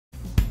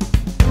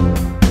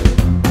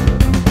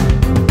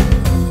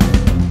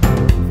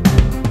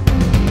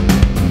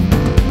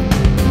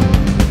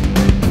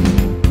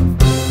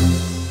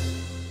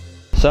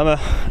So an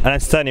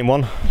entertaining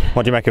one.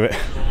 What do you make of it?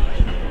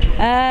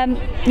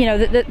 You know,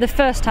 the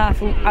first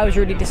half I was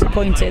really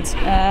disappointed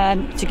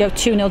to go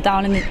 2-0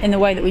 down in the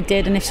way that we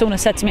did, and if someone had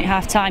said to me at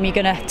half time you're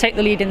going to take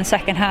the lead in the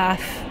second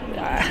half,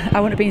 I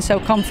wouldn't have been so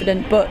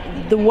confident. But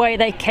the way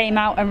they came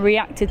out and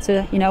reacted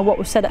to what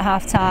was said at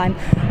half time,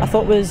 I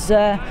thought was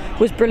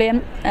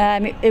brilliant.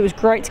 It was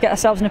great to get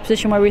ourselves in a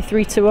position where we were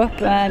 3-2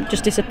 up.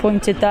 Just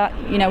disappointed that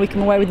we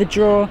come away with the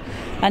draw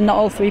and not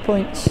all 3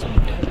 points.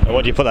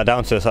 What do you put that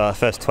down to? So our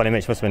first 20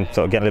 minutes must have been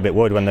sort of getting a little bit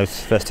worried when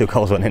those first 2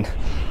 goals went in.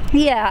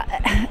 Yeah,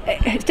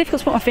 it's difficult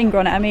to put my finger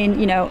on it. I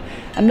mean,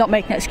 I'm not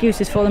making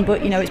excuses for them,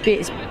 but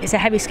it's a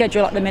heavy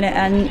schedule at the minute,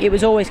 and it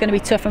was always going to be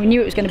tough, and we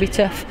knew it was going to be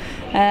tough.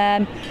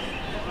 I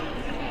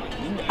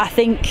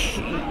think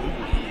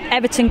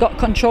Everton got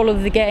control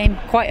of the game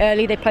quite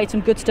early. They played some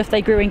good stuff.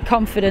 They grew in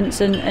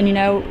confidence, and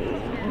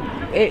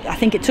I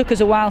think it took us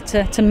a while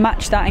to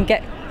match that and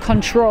get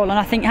control. And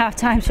I think half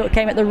time sort of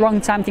came at the wrong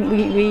time. I think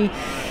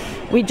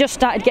we just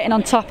started getting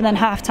on top, and then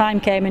half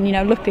time came, and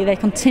luckily they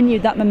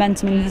continued that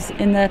momentum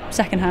in the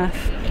second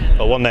half.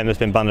 Well, one name that's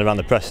been banded around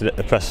the press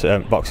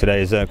box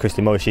today is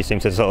Christy Moore. She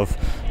seemed to sort of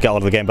get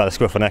hold of the game by the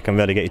scruff of the neck and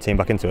really get your team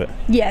back into it.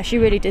 Yeah, she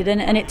really did,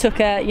 and it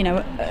took a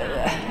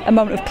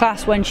moment of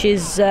class when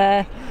she's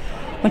got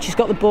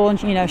the ball, and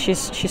she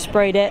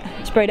sprayed it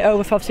over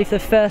obviously for the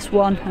first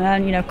one,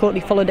 and Courtney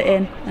followed it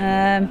in.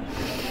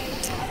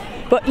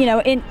 But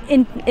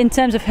in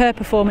terms of her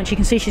performance, you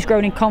can see she's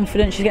grown in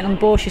confidence. She's getting on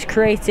the ball. She's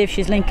creative.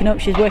 She's linking up.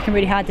 She's working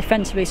really hard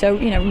defensively. So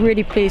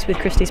really pleased with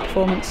Christy's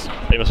performance.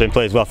 It must have been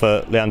pleased well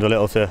for Leandra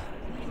Little to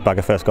bag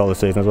her first goal this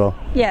season as well.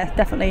 Yeah,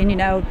 definitely. And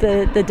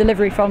the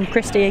delivery from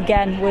Christy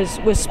again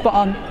was spot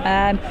on.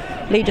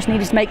 Lee just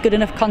needed to make good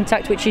enough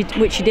contact, which she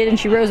did, and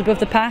she rose above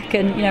the pack.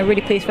 And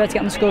really pleased for her to get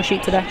on the score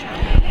sheet today.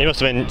 He must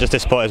have been just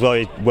disappointed as well.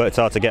 He worked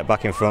hard to get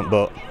back in front,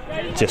 but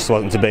just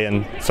wasn't to be.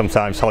 And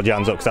sometimes hold your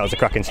hands up because that was a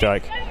cracking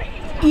strike.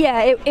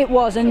 Yeah, it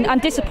was, and I'm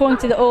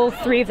disappointed that all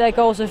 3 of their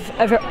goals have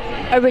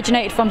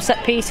originated from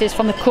set pieces,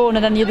 from the corner,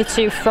 then the other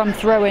 2 from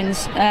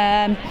throw-ins.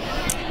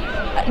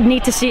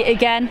 Need to see it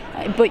again,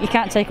 but you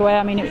can't take away.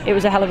 I mean, it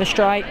was a hell of a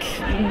strike.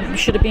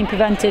 Should have been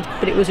prevented,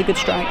 but it was a good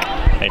strike.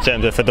 In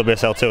terms of for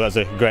WSL too, that's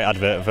a great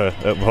advert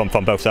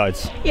from both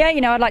sides. Yeah,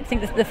 I'd like to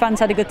think that the fans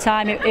had a good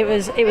time. It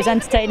was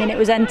entertaining. It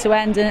was end to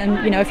end,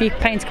 and if you're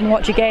paying to come and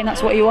watch a game,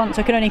 that's what you want.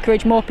 So I can only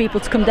encourage more people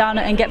to come down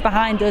and get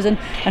behind us, and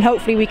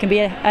hopefully we can be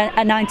a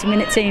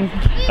 90-minute team.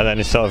 And then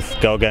it's sort of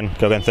go again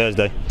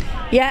Thursday.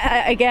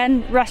 Yeah,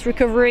 again, rest,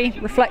 recovery,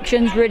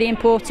 reflections, really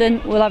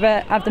important. We'll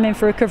have them in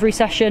for a recovery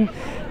session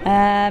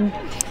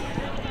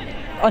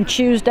on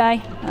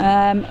Tuesday,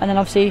 and then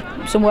obviously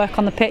some work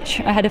on the pitch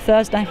ahead of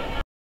Thursday.